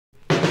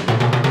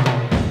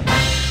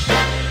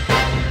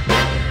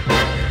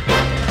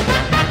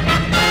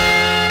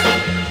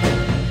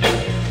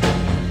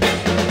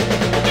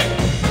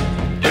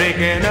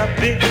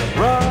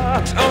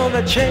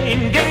the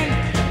chain gang,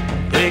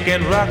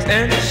 breaking rocks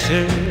and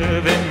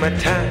serving my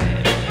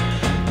time.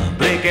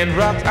 Breaking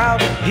rocks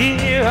out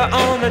here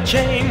on the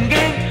chain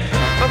gang,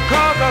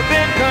 because I've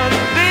been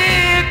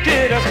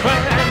convicted of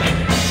crime.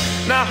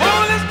 Now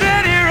hold it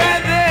steady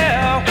right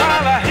there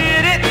while I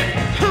hit it.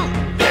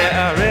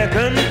 Yeah, I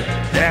reckon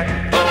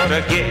that ought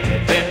to get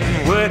it.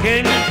 Been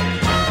working,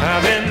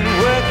 I've been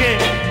working,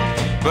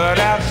 but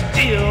I've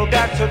still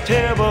got so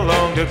terrible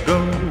long to go.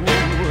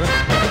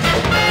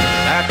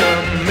 I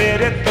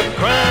committed the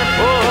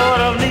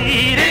crime of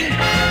needing,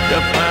 the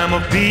crime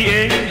of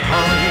being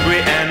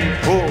hungry and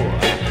poor.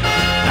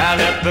 I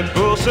left the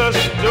grocery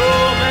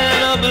store man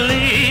a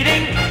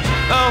bleeding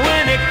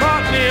when he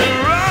caught me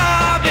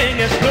robbing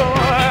his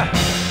store.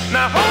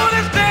 Now hold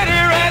it steady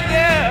right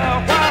there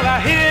while I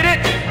hit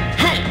it.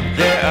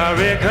 There, I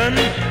reckon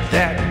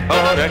that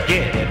ought to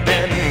get it.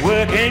 Been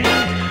working,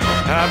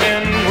 I've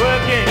been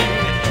working,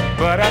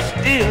 but I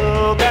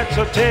still got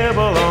so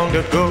terrible long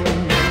to go.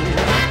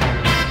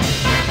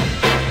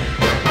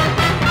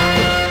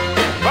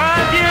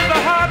 5 years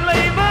of hard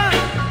labor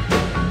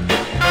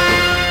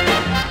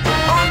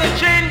on the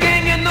chain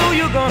gang, you know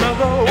you're gonna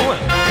go.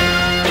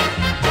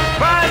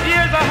 5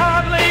 years of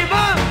hard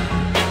labor.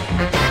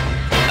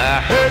 I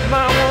heard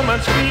my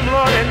woman scream,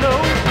 Lord, and no,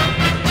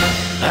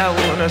 I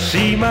wanna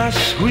see my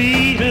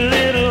sweet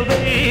little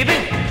baby.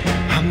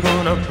 I'm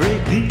gonna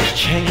break these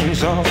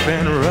chains off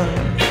and run.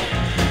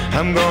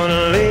 I'm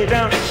gonna lay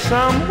down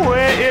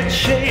somewhere it's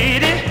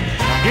shady.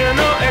 You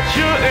know it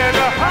sure is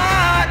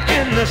hot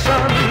in the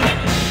sun.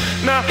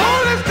 Now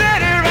hold it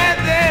steady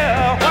right there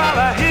while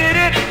I hit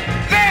it.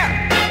 There,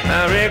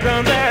 I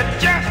reckon that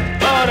just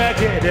ought to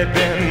get it.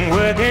 Been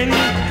working,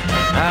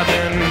 I've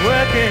been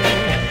working,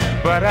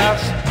 but I've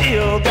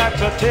still got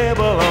so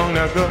terrible long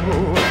to go.